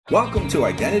Welcome to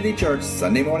Identity Church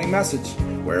Sunday Morning Message,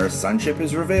 where sonship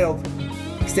is revealed.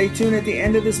 Stay tuned at the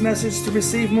end of this message to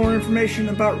receive more information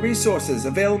about resources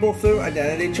available through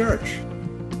Identity Church.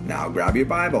 Now grab your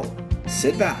Bible,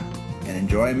 sit back, and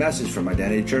enjoy a message from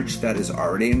Identity Church that is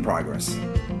already in progress.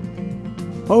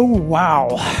 Oh, wow.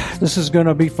 This is going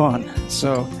to be fun.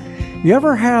 So, you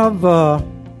ever have, well,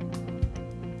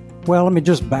 let me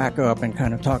just back up and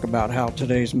kind of talk about how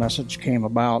today's message came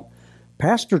about.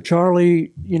 Pastor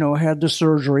Charlie, had the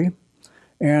surgery,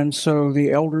 and so the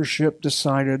eldership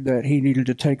decided that he needed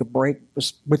to take a break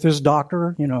with his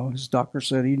doctor. His doctor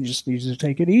said he just needs to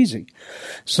take it easy.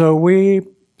 So we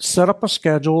set up a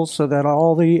schedule so that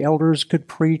all the elders could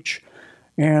preach,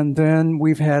 and then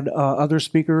we've had other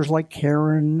speakers like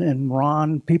Karen and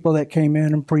Ron, people that came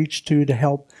in and preached to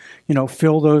help,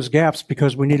 fill those gaps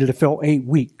because we needed to fill 8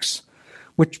 weeks,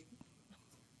 which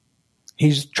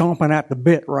he's chomping at the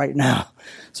bit right now.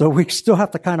 So we still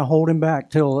have to kind of hold him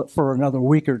back for another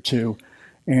week or two.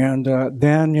 And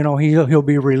then, he'll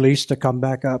be released to come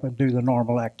back up and do the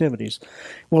normal activities.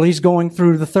 Well, he's going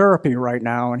through the therapy right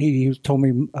now. And he told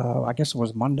me, I guess it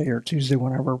was Monday or Tuesday,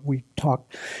 whenever we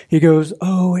talked, he goes,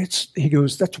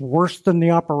 that's worse than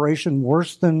the operation,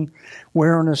 worse than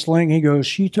wearing a sling. He goes,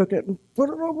 she took it and put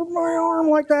it over my arm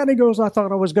like that. He goes, I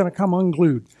thought I was going to come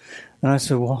unglued. And I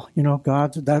said, well,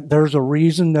 God, there's a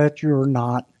reason that you're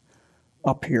not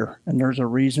up here. And there's a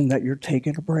reason that you're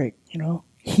taking a break,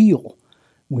 heal.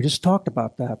 We just talked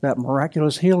about that. That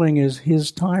miraculous healing is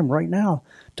his time right now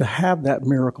to have that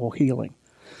miracle healing.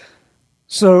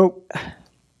 So a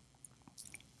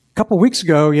couple of weeks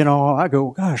ago, I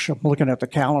go, gosh, I'm looking at the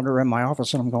calendar in my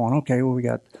office and I'm going, okay, well, we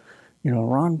got,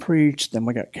 Ron preached, then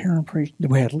we got Karen preached,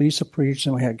 then we had Lisa preach,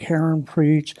 then we had Karen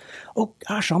preach. Oh,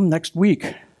 gosh, I'm next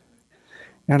week.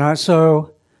 And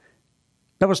so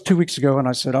that was 2 weeks ago, and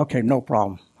I said, okay, no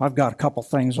problem. I've got a couple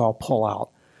things I'll pull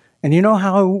out. And you know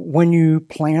how when you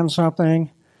plan something,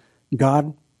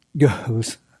 God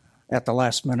goes at the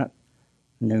last minute,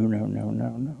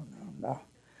 no.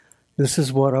 This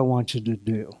is what I want you to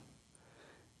do.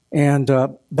 And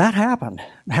that happened.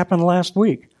 It happened last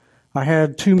week. I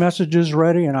had 2 messages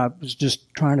ready, and I was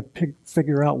just trying to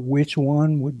figure out which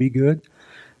one would be good.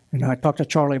 And I talked to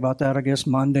Charlie about that, I guess,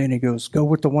 Monday, and he goes, go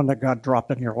with the one that God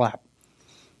dropped in your lap.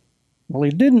 Well, he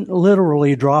didn't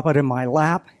literally drop it in my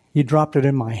lap. He dropped it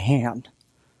in my hand.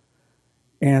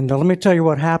 And let me tell you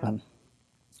what happened.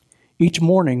 Each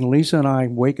morning, Lisa and I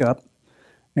wake up,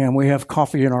 and we have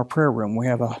coffee in our prayer room. We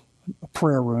have a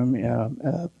prayer room,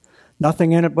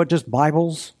 nothing in it but just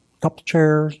Bibles, a couple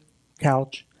chairs,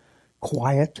 couch,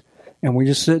 quiet. And we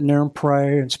just sit in there and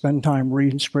pray and spend time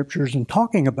reading scriptures and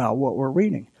talking about what we're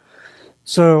reading.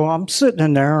 So I'm sitting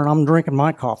in there and I'm drinking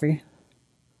my coffee.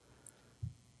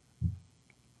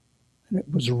 And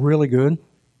it was really good.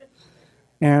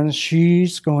 And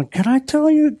she's going, can I tell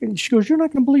you? And she goes, you're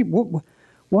not going to believe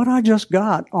what I just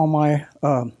got on my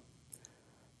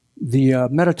the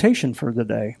meditation for the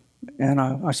day. And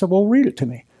I said, well, read it to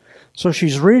me. So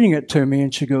she's reading it to me,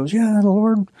 and she goes, yeah, the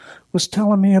Lord was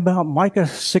telling me about Micah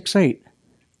 6:8.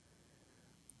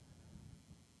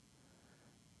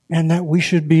 And that we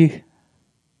should be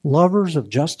lovers of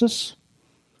justice,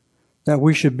 that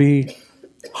we should be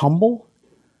humble,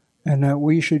 and that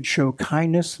we should show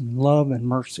kindness and love and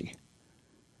mercy.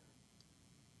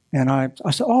 And I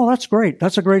said, oh, that's great.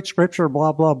 That's a great scripture,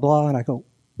 blah, blah, blah. And I go,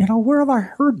 where have I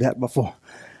heard that before?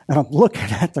 And I'm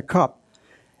looking at the cup.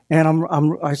 And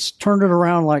I turned it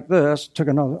around like this, took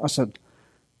another, I said,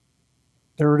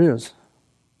 there it is.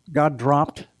 God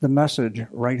dropped the message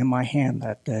right in my hand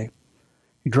that day.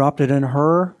 He dropped it in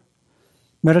her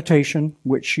meditation,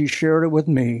 which she shared it with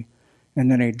me,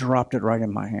 and then he dropped it right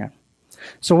in my hand.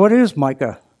 So what is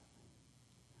Micah?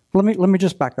 Let me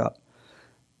just back up.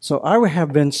 So I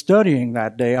have been studying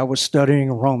that day. I was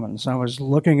studying Romans. I was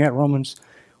looking at Romans.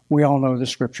 We all know the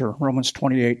scripture, Romans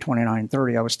 28, 29,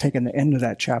 30. I was taking the end of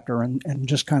that chapter and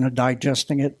just kind of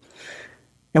digesting it.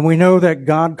 And we know that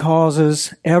God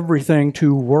causes everything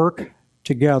to work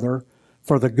together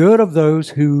for the good of those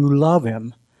who love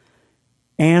him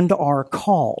and are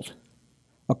called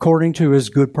according to his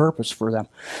good purpose for them.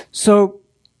 So,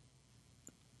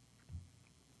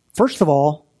 first of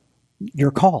all,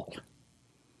 you're called.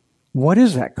 What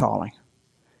is that calling?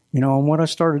 And what I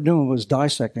started doing was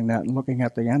dissecting that and looking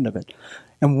at the end of it.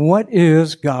 And what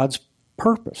is God's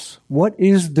purpose? What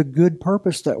is the good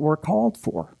purpose that we're called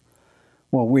for?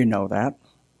 Well, we know that.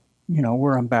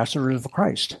 We're ambassadors of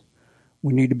Christ.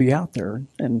 We need to be out there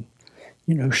and,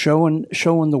 showing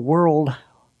the world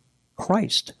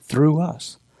Christ through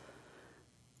us.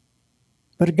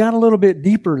 But it got a little bit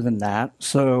deeper than that,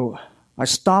 so I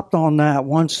stopped on that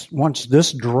once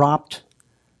this dropped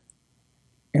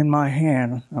in my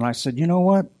hand, and I said, you know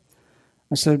what?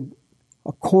 I said,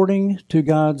 according to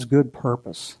God's good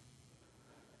purpose.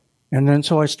 And then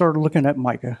so I started looking at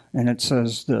Micah, and it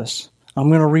says this. I'm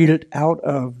going to read it out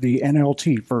of the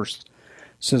NLT first. It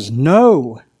says,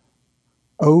 "Know,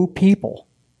 O people,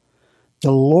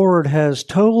 the Lord has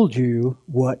told you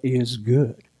what is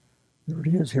good." There it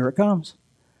is. Here it comes.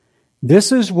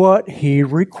 "This is what he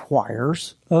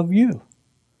requires of you.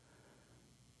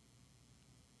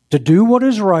 To do what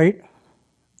is right,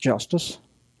 justice,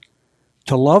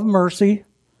 to love mercy,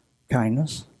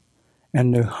 kindness,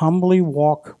 and to humbly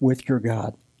walk with your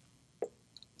God."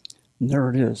 And there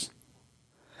it is.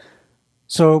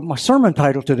 So my sermon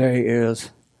title today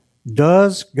is,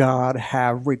 Does God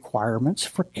have requirements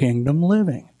for kingdom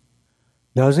living?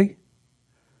 Does he?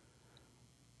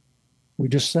 We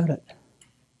just said it.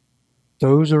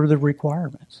 Those are the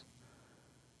requirements.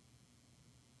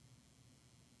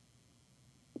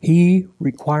 He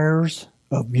requires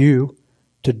of you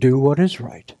to do what is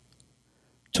right,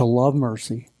 to love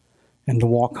mercy, and to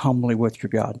walk humbly with your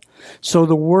God. So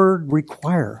the word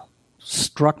require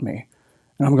struck me.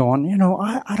 And I'm going,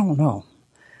 I don't know.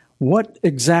 What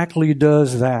exactly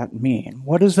does that mean?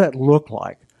 What does that look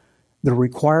like? The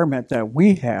requirement that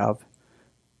we have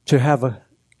to have a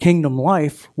kingdom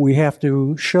life, we have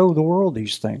to show the world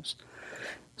these things.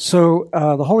 So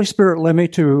the Holy Spirit led me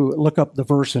to look up the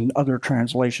verse in other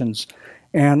translations.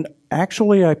 And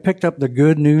actually, I picked up the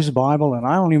Good News Bible, and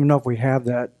I don't even know if we have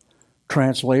that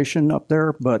translation up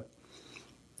there, but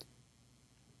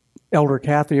Elder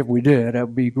Kathy, if we did, that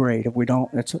would be great. If we don't,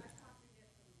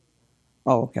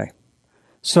 okay.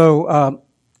 So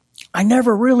I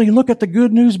never really look at the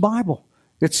Good News Bible.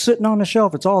 It's sitting on the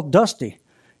shelf. It's all dusty.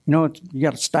 You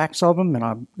got stacks of them, and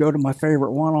I go to my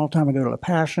favorite one all the time. I go to the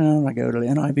Passion. I go to the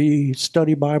NIV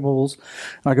Study Bibles.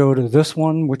 I go to this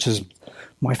one, which is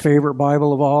my favorite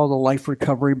Bible of all, the Life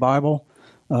Recovery Bible.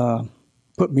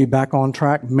 Put me back on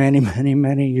track many, many,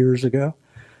 many years ago,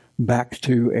 back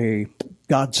to a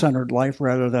God-centered life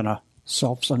rather than a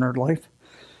self-centered life.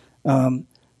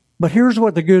 But here's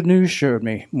what the Good News showed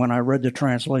me when I read the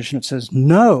translation. It says,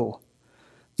 "No,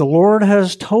 the Lord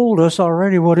has told us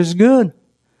already what is good.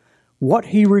 What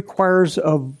he requires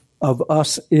of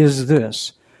us is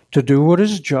this, to do what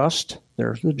is just,"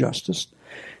 there's the justice,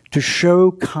 "to show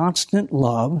constant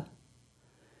love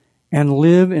and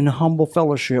live in humble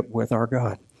fellowship with our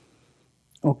God."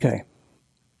 Okay.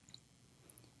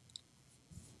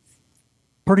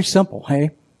 Pretty simple,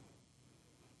 hey?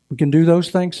 We can do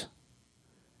those things?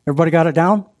 Everybody got it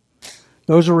down?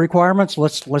 Those are requirements.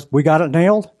 We got it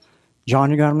nailed?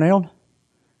 John, you got them nailed?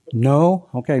 No?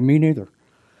 Okay, me neither.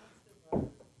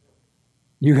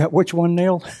 You got which one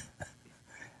nailed?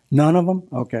 None of them?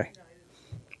 Okay.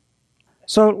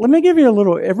 So let me give you a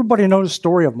little, everybody knows the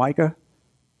story of Micah?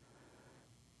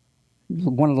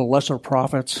 One of the lesser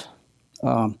prophets.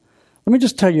 Let me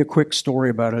just tell you a quick story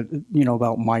about it,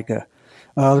 about Micah.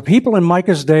 The people in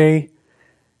Micah's day,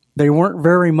 they weren't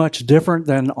very much different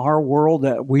than our world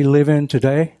that we live in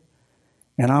today.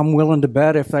 And I'm willing to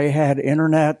bet if they had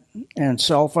internet and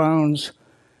cell phones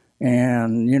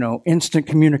and, instant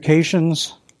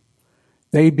communications,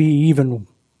 they'd be even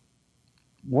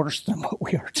worse than what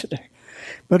we are today.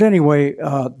 But anyway,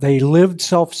 they lived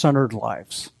self-centered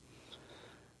lives.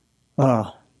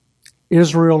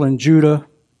 Israel and Judah,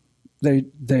 they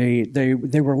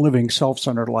were living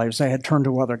self-centered lives. They had turned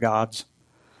to other gods.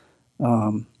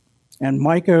 And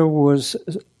Micah was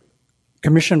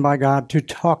commissioned by God to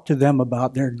talk to them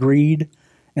about their greed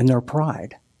and their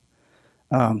pride.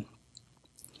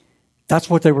 That's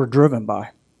what they were driven by,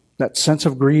 that sense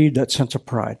of greed, that sense of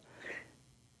pride.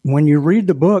 When you read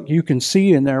the book, you can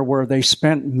see in there where they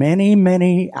spent many,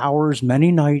 many hours,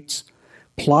 many nights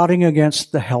plotting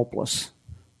against the helpless,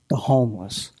 the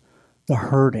homeless, the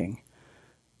hurting.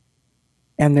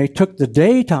 And they took the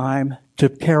daytime to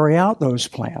carry out those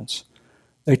plans.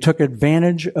 They took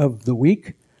advantage of the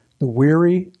weak, the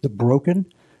weary, the broken,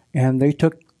 and they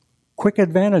took quick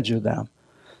advantage of them.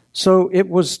 So it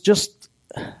was just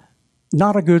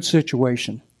not a good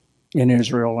situation in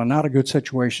Israel and not a good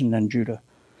situation in Judah.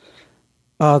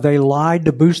 They lied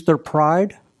to boost their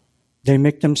pride. They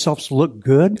make themselves look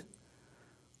good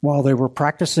while they were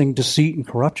practicing deceit and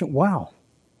corruption. Wow.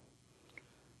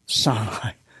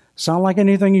 Sound like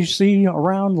anything you see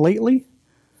around lately?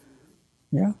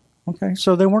 Yeah. Okay,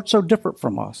 so they weren't so different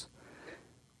from us.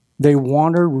 They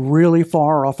wandered really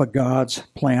far off of God's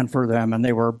plan for them, and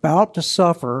they were about to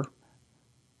suffer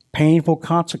painful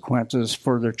consequences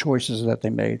for their choices that they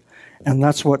made. And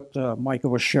that's what Micah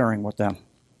was sharing with them.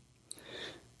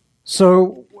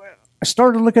 So I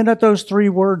started looking at those three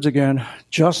words again: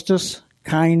 justice,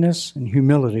 kindness, and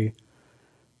humility,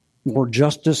 or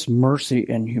justice, mercy,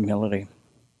 and humility.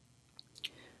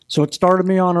 So it started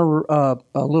me on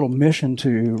a little mission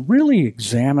to really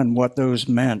examine what those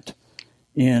meant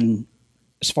in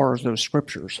as far as those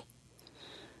scriptures.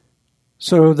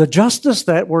 So the justice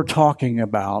that we're talking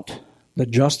about, the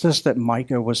justice that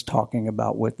Micah was talking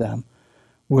about with them,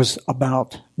 was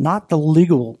about not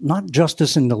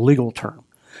justice in the legal term.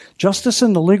 Justice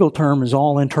in the legal term is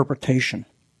all interpretation.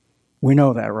 We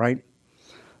know that, right?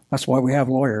 That's why we have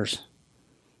lawyers,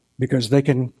 because they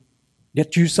can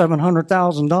get you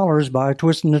 $700,000 by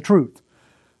twisting the truth,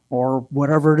 or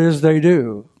whatever it is they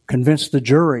do. Convince the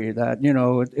jury that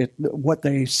what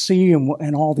they see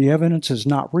and all the evidence is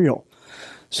not real.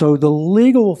 So the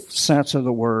legal sense of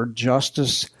the word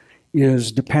justice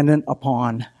is dependent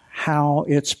upon how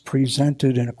it's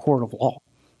presented in a court of law.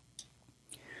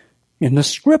 In the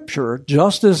scripture,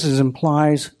 justice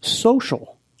implies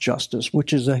social justice,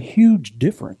 which is a huge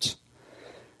difference,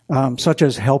 such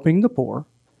as helping the poor,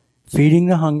 feeding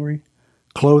the hungry,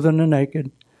 clothing the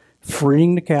naked,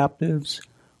 freeing the captives,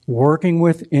 working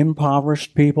with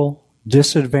impoverished people,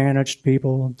 disadvantaged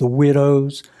people, the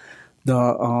widows,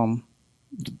 the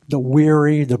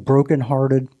weary, the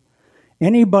brokenhearted,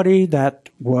 anybody that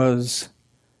was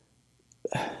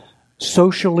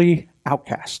socially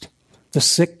outcast, the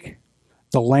sick,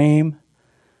 the lame,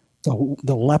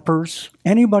 the lepers,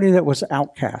 anybody that was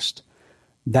outcast.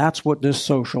 That's what this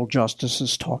social justice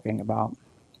is talking about.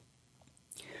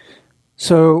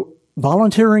 So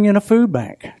volunteering in a food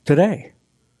bank today,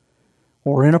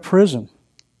 or in a prison,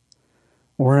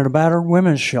 or in a battered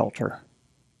women's shelter,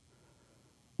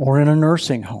 or in a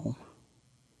nursing home,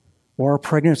 or a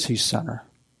pregnancy center,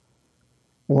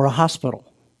 or a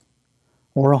hospital,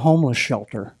 or a homeless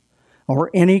shelter, or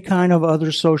any kind of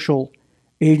other social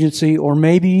agency, or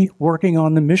maybe working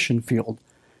on the mission field.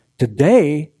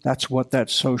 Today, that's what that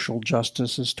social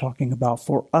justice is talking about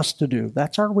for us to do.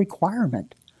 That's our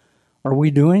requirement. Are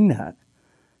we doing that?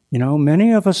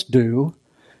 Many of us do,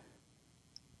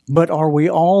 but are we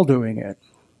all doing it?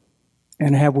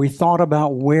 And have we thought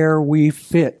about where we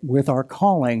fit with our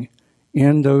calling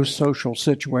in those social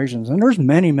situations? And there's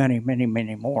many, many, many,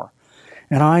 many more.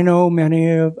 And I know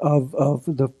many of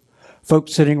the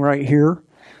folks sitting right here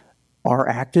are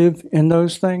active in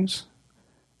those things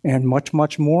and much,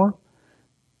 much more.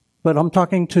 But I'm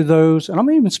talking to those, and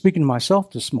I'm even speaking to myself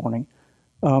this morning.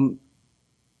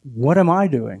 What am I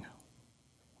doing?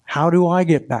 How do I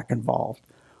get back involved?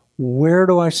 Where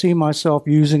do I see myself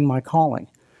using my calling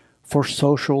for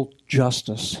social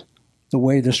justice, the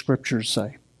way the scriptures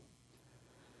say?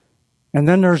 And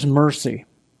then there's mercy.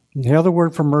 The other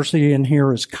word for mercy in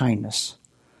here is kindness.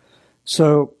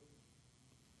 So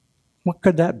what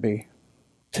could that be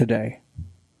today?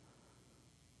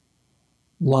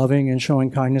 Loving and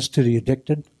showing kindness to the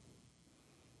addicted?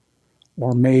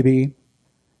 Or maybe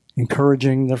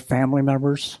encouraging their family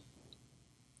members?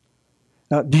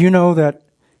 Do you know that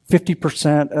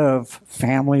 50% of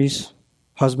families,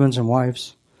 husbands and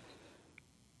wives,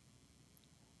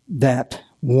 that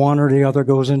one or the other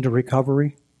goes into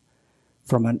recovery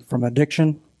from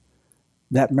addiction,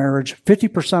 that marriage,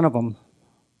 50% of them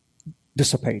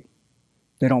dissipate.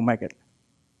 They don't make it.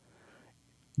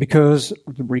 Because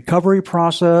the recovery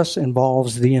process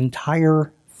involves the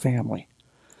entire family.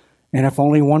 And if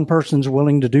only one person's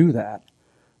willing to do that,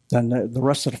 then the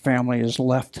rest of the family is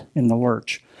left in the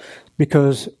lurch.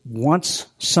 Because once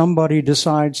somebody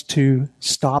decides to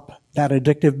stop that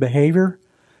addictive behavior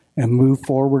and move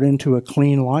forward into a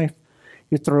clean life,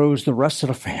 it throws the rest of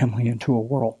the family into a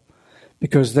whirl.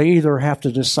 Because they either have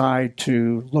to decide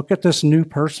to look at this new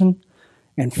person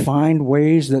and find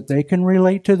ways that they can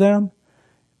relate to them,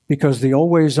 because the old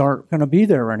ways aren't going to be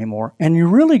there anymore. And you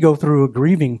really go through a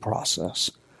grieving process.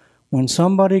 When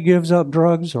somebody gives up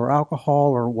drugs or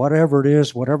alcohol or whatever it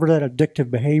is, whatever that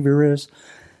addictive behavior is,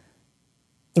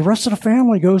 the rest of the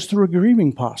family goes through a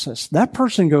grieving process. That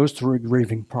person goes through a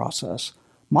grieving process.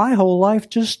 My whole life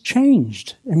just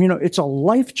changed. And, it's a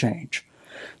life change.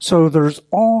 So there's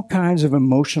all kinds of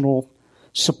emotional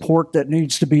support that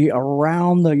needs to be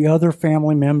around the other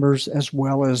family members as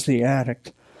well as the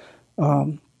addict.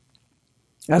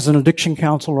 As an addiction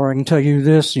counselor, I can tell you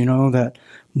this, that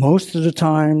most of the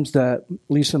times that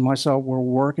Lisa and myself were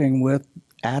working with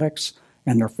addicts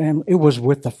and their family, it was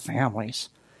with the families.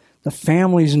 The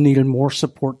families needed more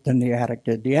support than the addict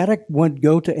did. The addict would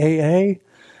go to AA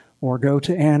or go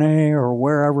to NA or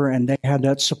wherever, and they had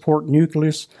that support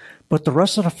nucleus. But the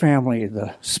rest of the family,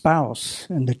 the spouse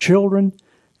and the children,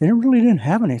 they really didn't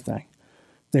have anything.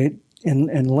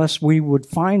 unless we would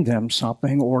find them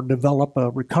something or develop a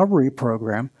recovery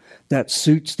program that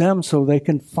suits them so they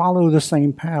can follow the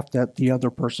same path that the other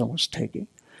person was taking,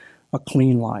 a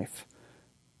clean life.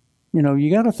 You know,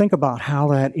 you got to think about how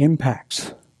that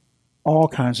impacts all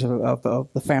kinds of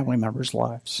the family members'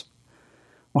 lives.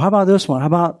 Well, how about this one? How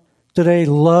about today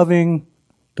loving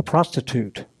the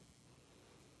prostitute,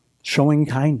 showing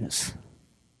kindness?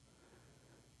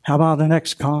 How about the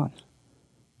next con?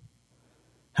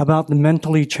 How about the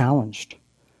mentally challenged,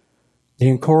 the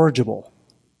incorrigible,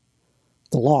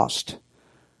 the lost?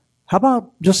 How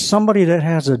about just somebody that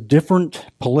has a different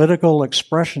political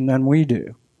expression than we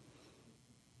do?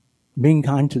 Being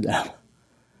kind to them.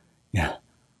 Yeah.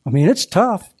 I mean, it's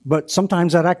tough, but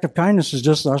sometimes that act of kindness is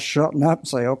just us shutting up and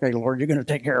say, okay, Lord, you're going to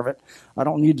take care of it. I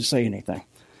don't need to say anything,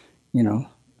 you know,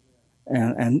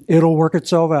 and it'll work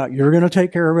itself out. You're going to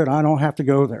take care of it. I don't have to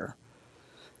go there.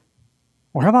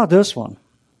 Or how about this one?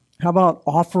 How about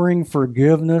offering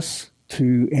forgiveness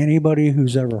to anybody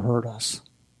who's ever hurt us,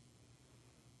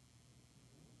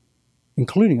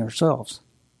 including ourselves?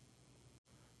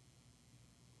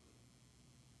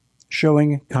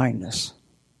 Showing kindness,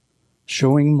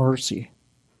 showing mercy.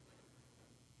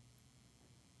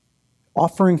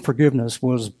 Offering forgiveness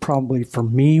was probably, for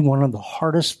me, one of the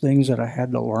hardest things that I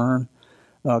had to learn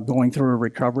going through a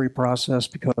recovery process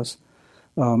because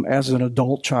as an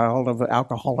adult child of an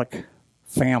alcoholic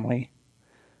family,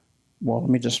 well, let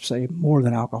me just say more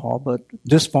than alcohol, but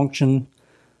dysfunction,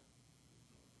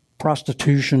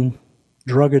 prostitution,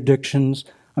 drug addictions,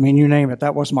 I mean, you name it,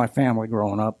 that was my family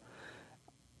growing up.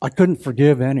 I couldn't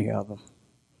forgive any of them.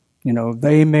 You know,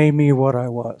 they made me what I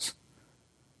was.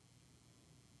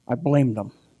 I blamed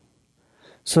them.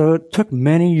 So it took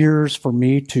many years for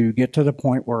me to get to the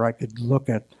point where I could look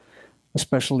at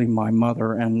especially my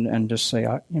mother and just say,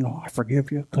 I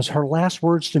forgive you. Because her last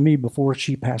words to me before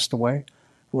she passed away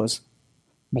was,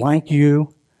 blank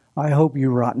you, I hope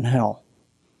you rot in hell.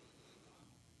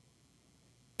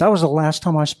 That was the last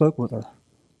time I spoke with her.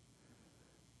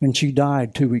 And she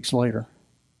died 2 weeks later.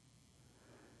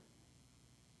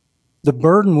 The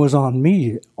burden was on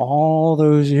me all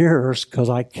those years because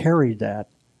I carried that.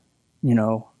 You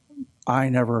know, I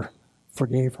never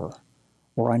forgave her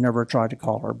or I never tried to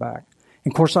call her back.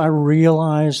 And of course, I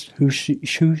realized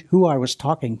who I was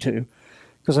talking to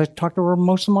because I talked to her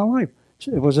most of my life.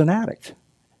 It was an addict,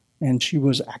 and she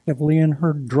was actively in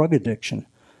her drug addiction.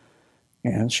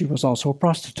 And she was also a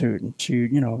prostitute. And she,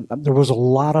 you know, there was a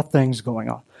lot of things going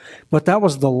on. But that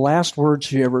was the last word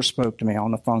she ever spoke to me on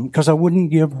the phone because I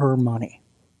wouldn't give her money.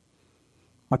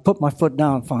 I put my foot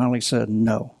down and finally said,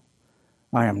 no,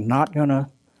 I am not going to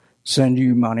send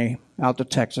you money out to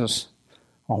Texas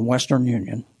on Western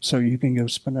Union so you can go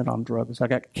spend it on drugs. I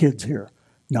got kids here.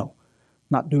 No,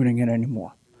 not doing it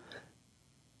anymore.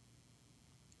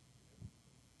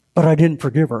 But I didn't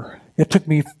forgive her. It took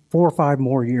me 4 or 5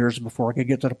 more years before I could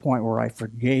get to the point where I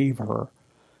forgave her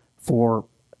for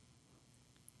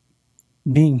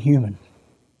being human,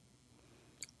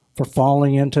 for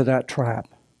falling into that trap,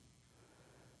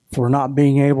 for not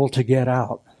being able to get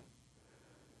out.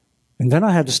 And then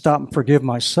I had to stop and forgive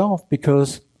myself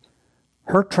because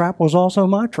her trap was also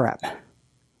my trap.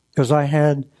 Because I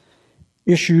had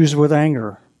issues with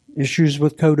anger, issues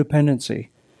with codependency,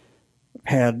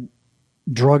 had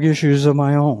drug issues of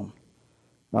my own.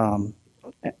 And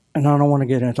I don't want to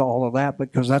get into all of that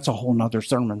because that's a whole nother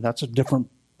sermon. That's a different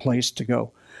place to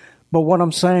go. But what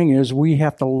I'm saying is we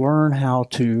have to learn how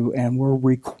to, and we're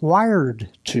required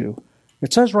to.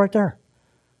 It says right there.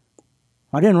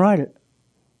 I didn't write it.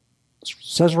 It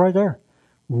says right there.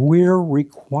 We're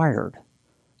required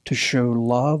to show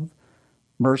love,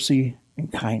 mercy,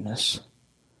 and kindness.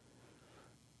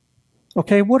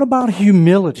 Okay, what about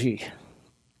humility?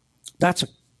 That's a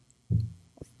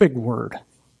big word.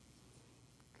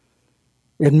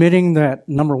 Admitting that,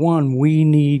 number one, we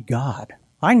need God.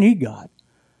 I need God.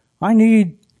 I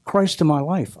need Christ in my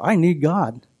life. I need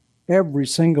God every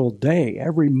single day,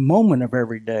 every moment of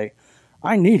every day.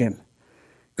 I need Him.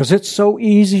 Because it's so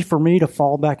easy for me to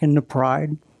fall back into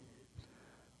pride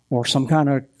or some kind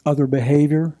of other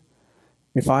behavior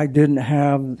if I didn't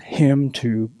have Him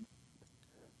to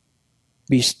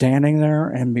be standing there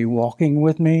and be walking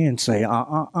with me and say,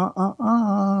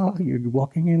 you're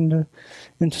walking into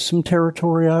some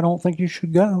territory I don't think you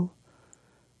should go.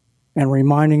 And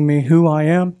reminding me who I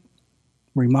am,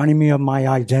 reminding me of my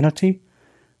identity.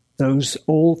 Those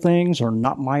old things are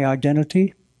not my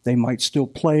identity. They might still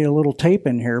play a little tape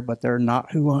in here, but they're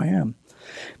not who I am.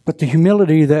 But the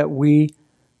humility that we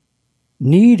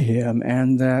need Him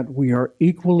and that we are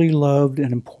equally loved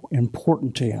and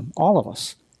important to Him, all of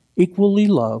us. Equally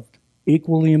loved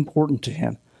equally important to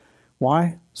him.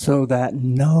 Why? So that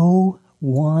no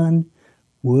one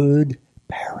would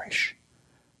perish.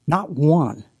 Not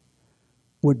one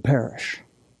would perish.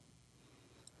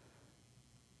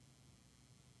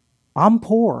 I'm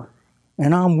poor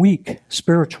and I'm weak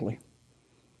spiritually.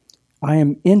 I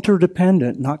am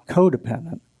interdependent, not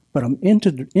codependent, but I'm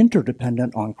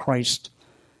interdependent on Christ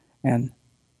and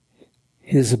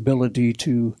his ability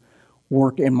to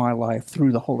work in my life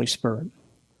through the Holy Spirit.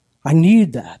 I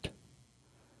need that.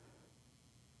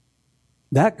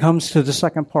 That comes to the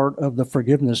second part of the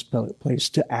forgiveness place,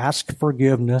 to ask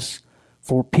forgiveness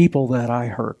for people that I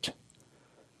hurt.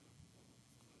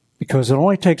 Because it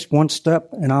only takes one step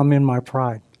and I'm in my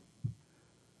pride.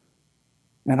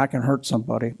 And I can hurt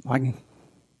somebody.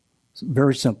 It's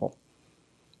very simple.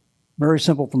 Very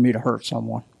simple for me to hurt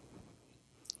someone.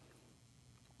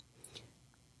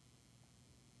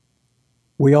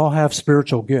 We all have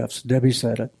spiritual gifts. Debbie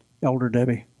said it. Elder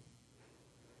Debbie.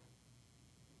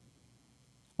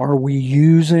 Are we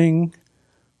using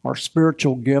our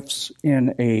spiritual gifts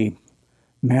in a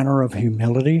manner of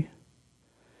humility?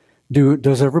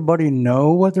 Does everybody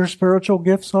know what their spiritual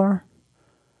gifts are?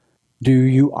 Do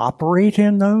you operate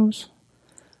in those?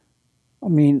 I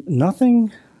mean,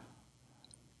 nothing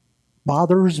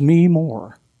bothers me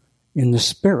more in the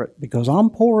spirit, because I'm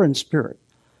poor in spirit,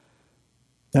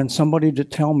 than somebody to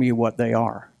tell me what they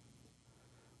are.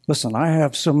 Listen, I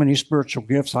have so many spiritual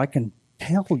gifts, I can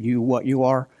tell you what you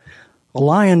are. A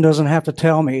lion doesn't have to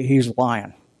tell me he's a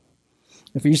lion.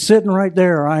 If he's sitting right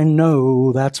there, I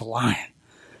know that's a lion.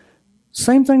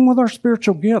 Same thing with our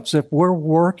spiritual gifts. If we're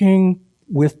working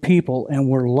with people and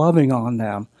we're loving on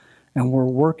them and we're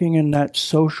working in that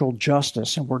social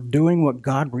justice and we're doing what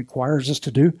God requires us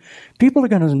to do, people are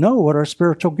going to know what our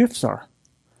spiritual gifts are.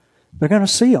 They're going to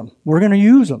see them. We're going to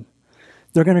use them.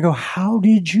 They're going to go, how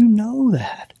did you know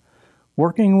that?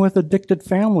 Working with addicted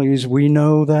families, we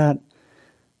know that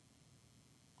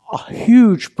a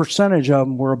huge percentage of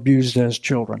them were abused as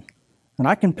children. And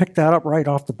I can pick that up right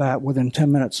off the bat within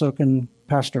 10 minutes, so can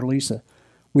Pastor Lisa.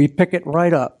 We pick it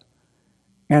right up.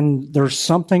 And there's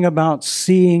something about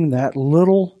seeing that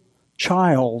little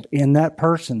child in that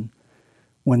person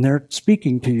when they're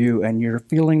speaking to you and you're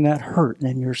feeling that hurt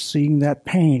and you're seeing that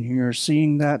pain and you're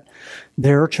seeing that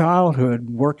their childhood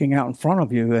working out in front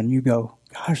of you, and you go,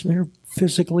 gosh, they're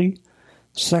physically,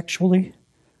 sexually,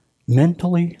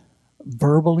 mentally,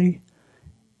 verbally,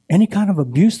 any kind of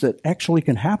abuse that actually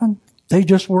can happen, they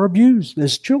just were abused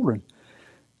as children.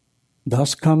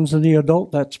 Thus comes the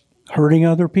adult that's hurting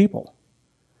other people.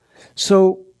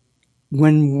 So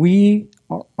when we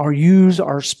use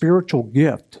our spiritual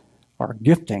gift, our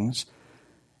giftings,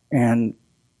 and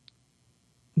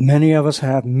many of us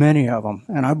have many of them,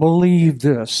 and I believe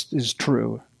this is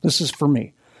true. This is for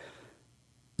me,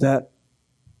 that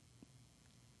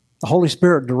the Holy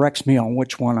Spirit directs me on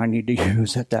which one I need to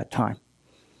use at that time,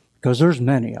 because there's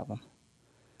many of them.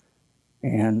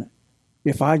 And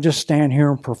if I just stand here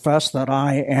and profess that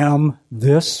I am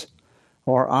this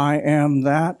or I am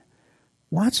that,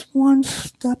 that's one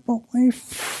step away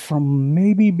from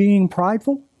maybe being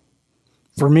prideful.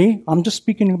 For me, I'm just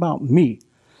speaking about me.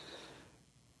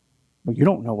 But you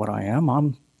don't know what I am.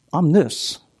 I'm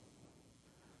this.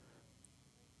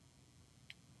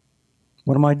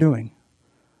 What am I doing?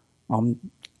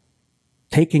 I'm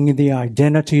taking the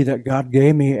identity that God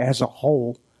gave me as a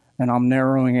whole, and I'm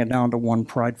narrowing it down to one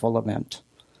prideful event.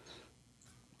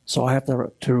 So I have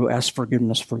to ask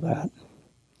forgiveness for that.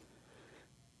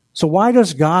 So why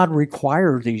does God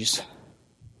require these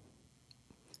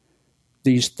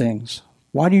things?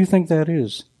 Why do you think that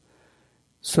is?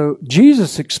 So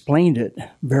Jesus explained it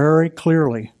very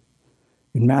clearly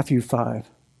in Matthew 5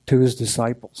 to his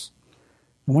disciples.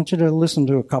 I want you to listen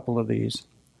to a couple of these.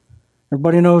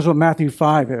 Everybody knows what Matthew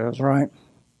 5 is, right?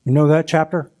 You know that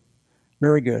chapter?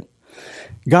 Very good.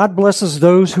 God blesses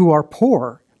those who are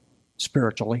poor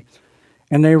spiritually,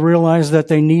 and they realize that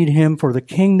they need him, for the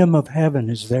kingdom of heaven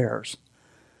is theirs.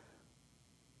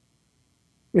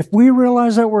 If we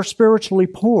realize that we're spiritually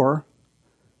poor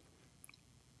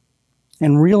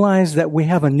and realize that we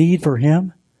have a need for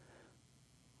him,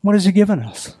 what has he given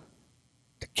us?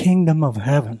 The kingdom of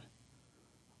heaven.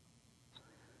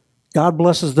 God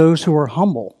blesses those who are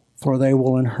humble, for they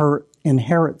will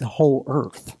inherit the whole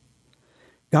earth.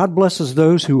 God blesses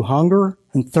those who hunger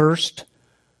and thirst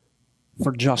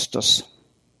for justice,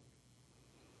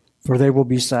 for they will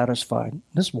be satisfied.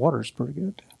 This water is pretty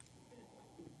good.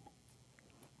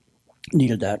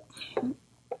 Needed that.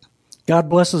 God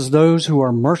blesses those who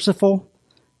are merciful,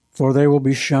 for they will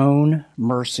be shown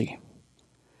mercy.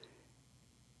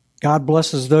 God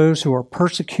blesses those who are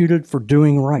persecuted for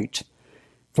doing right,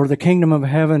 for the kingdom of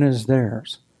heaven is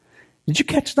theirs. Did you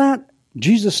catch that?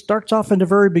 Jesus starts off in the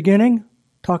very beginning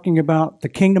talking about the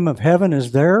kingdom of heaven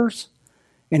is theirs,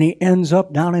 and he ends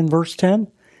up down in verse 10,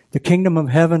 the kingdom of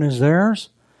heaven is theirs.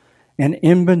 And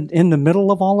in the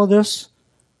middle of all of this,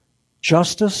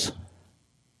 justice,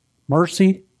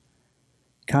 mercy,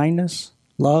 kindness,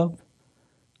 love,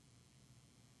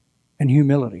 and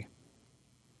humility.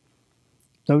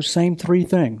 Those same three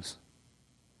things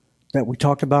that we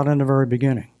talked about in the very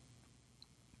beginning.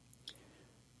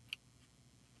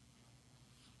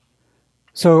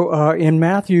 So in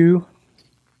Matthew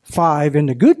 5, in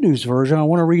the Good News version, I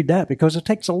want to read that because it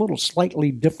takes a little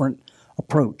slightly different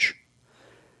approach.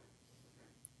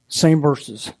 Same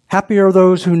verses. Happy are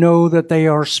those who know that they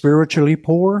are spiritually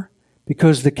poor,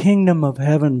 because the kingdom of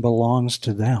heaven belongs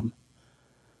to them.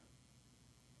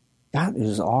 That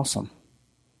is awesome.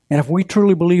 And if we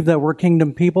truly believe that we're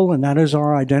kingdom people and that is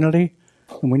our identity,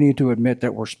 then we need to admit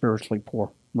that we're spiritually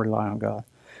poor, rely on God.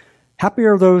 Happy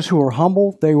are those who are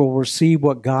humble, they will receive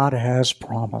what God has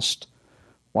promised.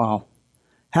 Wow.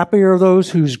 Happy are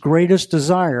those whose greatest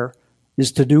desire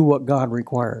is to do what God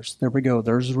requires. There we go,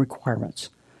 there's the requirements.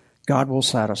 God will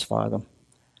satisfy them.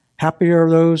 Happy are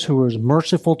those who are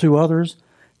merciful to others.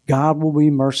 God will be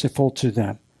merciful to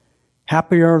them.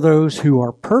 Happy are those who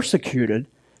are persecuted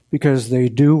because they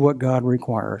do what God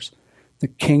requires. The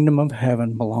kingdom of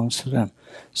heaven belongs to them.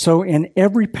 So in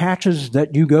every passage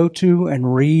that you go to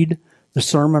and read the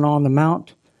Sermon on the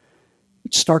Mount,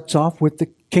 it starts off with the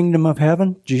kingdom of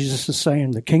heaven. Jesus is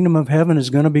saying the kingdom of heaven is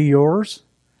going to be yours.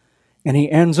 And he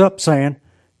ends up saying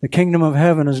the kingdom of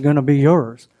heaven is going to be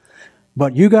yours.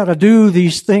 But you got to do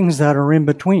these things that are in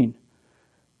between.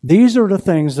 These are the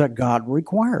things that God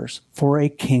requires for a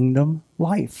kingdom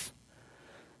life.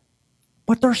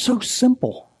 But they're so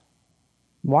simple.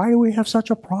 Why do we have such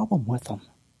a problem with them?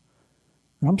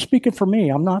 And I'm speaking for me.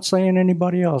 I'm not saying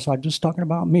anybody else. I'm just talking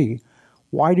about me.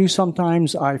 Why do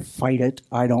sometimes I fight it?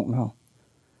 I don't know.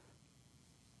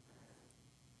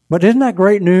 But isn't that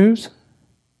great news?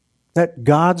 That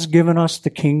God's given us the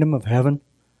kingdom of heaven?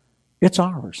 It's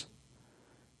ours.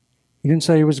 He didn't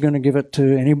say he was going to give it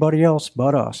to anybody else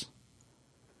but us.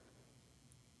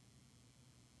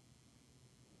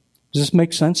 Does this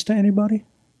make sense to anybody?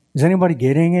 Is anybody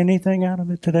getting anything out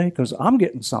of it today? Because I'm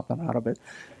getting something out of it.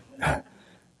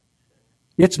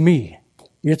 It's me.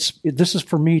 This is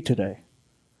for me today.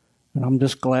 And I'm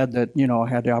just glad that, I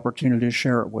had the opportunity to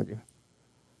share it with you.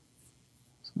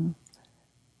 So,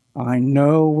 I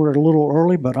know we're a little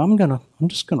early, but I'm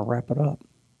just gonna wrap it up.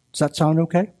 Does that sound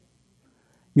okay?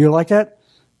 You like that?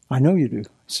 I know you do. I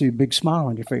see a big smile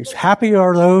on your face. Happy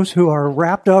are those who are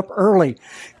wrapped up early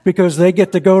because they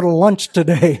get to go to lunch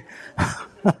today.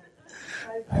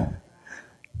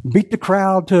 Beat the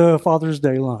crowd to Father's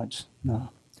Day lunch.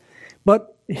 No.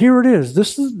 But here it is.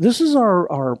 This is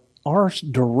our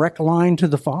direct line to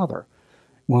the Father.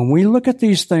 When we look at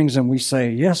these things and we say,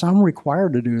 yes, I'm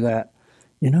required to do that.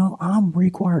 I'm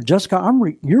required. Jessica,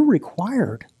 you're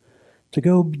required to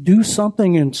go do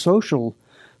something in social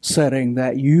setting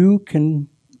that you can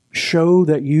show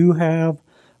that you have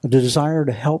a desire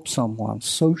to help someone.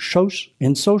 So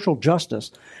in social justice,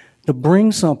 to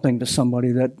bring something to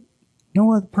somebody that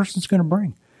no other person's going to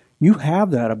bring. You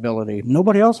have that ability.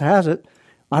 Nobody else has it.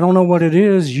 I don't know what it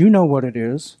is. You know what it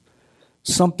is.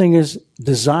 Something is,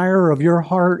 desire of your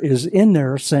heart is in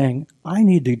there saying, I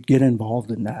need to get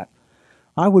involved in that.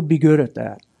 I would be good at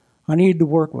that. I need to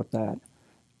work with that.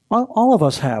 All of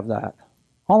us have that.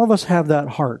 All of us have that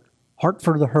heart. Heart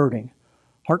for the hurting.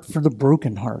 Heart for the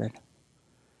brokenhearted.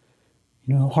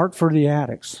 Heart for the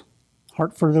addicts.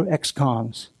 Heart for the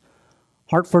ex-cons.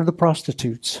 Heart for the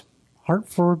prostitutes. Heart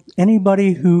for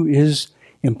anybody who is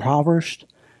impoverished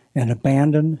and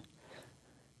abandoned.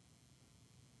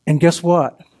 And guess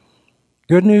what?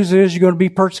 Good news is you're going to be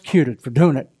persecuted for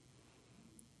doing it.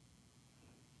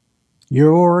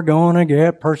 You're going to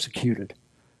get persecuted.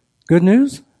 Good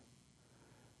news?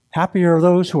 Happy are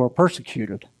those who are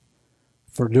persecuted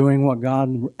for doing what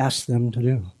God asks them to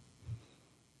do.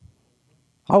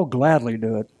 I will gladly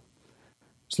do it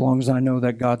as long as I know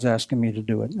that God's asking me to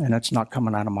do it and it's not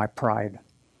coming out of my pride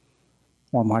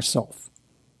or myself.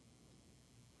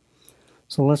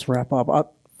 So let's wrap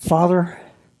up. Father,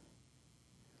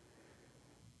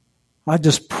 I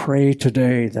just pray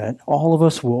today that all of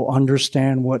us will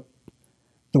understand what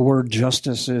the word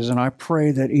justice is, and I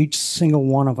pray that each single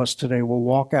one of us today will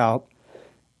walk out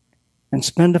and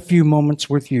spend a few moments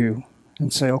with you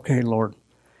and say, okay, Lord,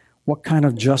 what kind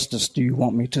of justice do you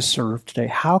want me to serve today?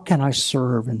 How can I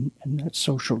serve in that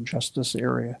social justice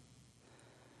area?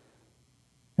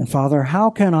 And Father, how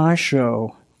can I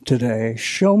show today.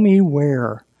 Show me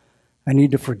where I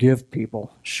need to forgive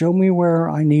people. Show me where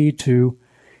I need to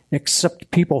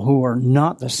accept people who are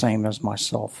not the same as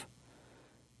myself,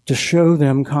 to show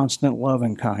them constant love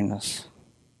and kindness.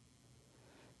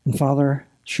 And Father,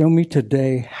 show me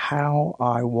today how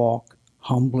I walk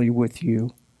humbly with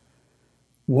you.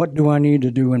 What do I need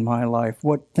to do in my life?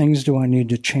 What things do I need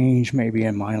to change maybe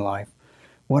in my life?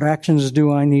 What actions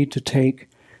do I need to take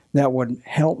that would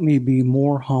help me be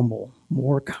more humble,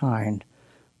 more kind,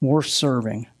 more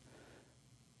serving?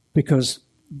 Because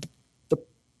the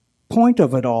point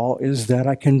of it all is that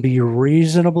I can be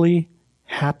reasonably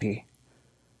happy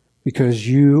because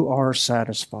you are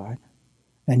satisfied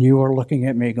and you are looking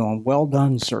at me going, well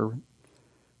done, servant.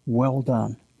 Well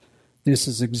done. This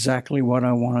is exactly what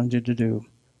I wanted you to do.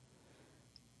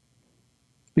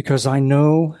 Because I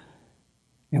know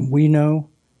and we know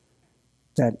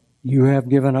that you have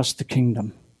given us the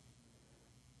kingdom,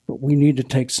 but we need to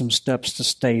take some steps to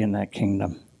stay in that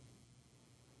kingdom.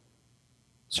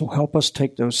 So help us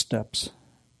take those steps.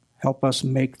 Help us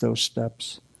make those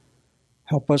steps.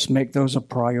 Help us make those a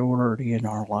priority in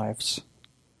our lives.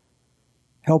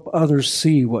 Help others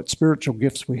see what spiritual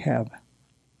gifts we have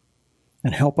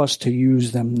and help us to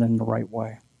use them in the right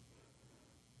way.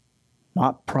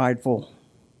 Not prideful,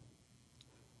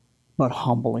 but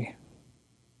humbly.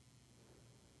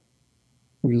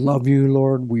 We love you,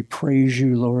 Lord. We praise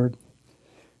you, Lord.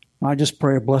 I just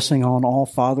pray a blessing on all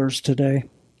fathers today.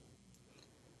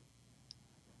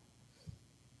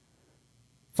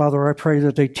 Father, I pray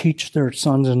that they teach their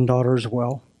sons and daughters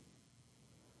well,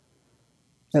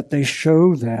 that they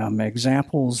show them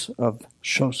examples of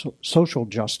social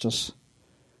justice,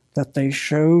 that they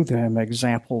show them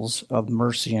examples of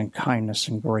mercy and kindness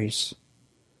and grace,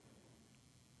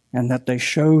 and that they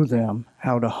show them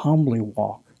how to humbly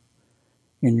walk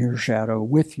in your shadow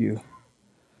with you.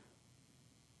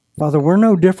 Father, we're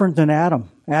no different than Adam.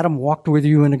 Adam walked with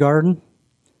you in the garden.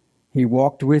 He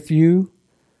walked with you.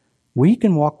 We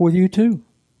can walk with you too.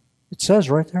 It says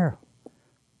right there,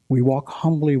 we walk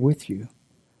humbly with you.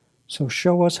 So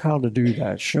show us how to do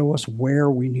that. Show us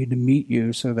where we need to meet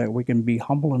you so that we can be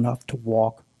humble enough to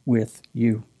walk with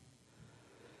you.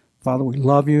 Father, we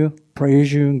love you,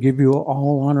 praise you, and give you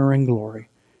all honor and glory.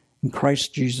 In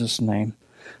Christ Jesus' name.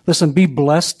 Listen, be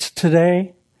blessed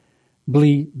today.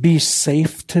 Be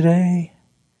safe today.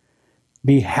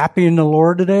 Be happy in the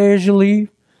Lord today as you leave.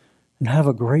 And have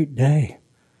a great day.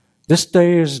 This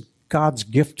day is God's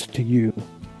gift to you.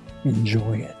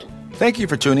 Enjoy it. Thank you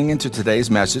for tuning into today's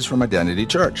message from Identity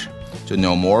Church. To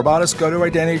know more about us, go to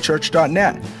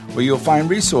identitychurch.net, where you'll find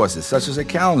resources such as a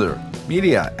calendar,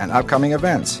 media, and upcoming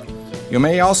events. You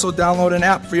may also download an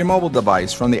app for your mobile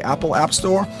device from the Apple App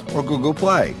Store or Google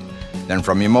Play. Then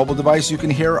from your mobile device, you can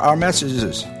hear our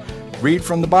messages, read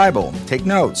from the Bible, take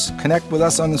notes, connect with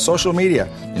us on the social media,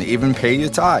 and even pay your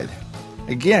tithe.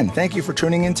 Again, thank you for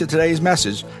tuning into today's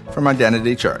message from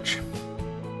Identity Church.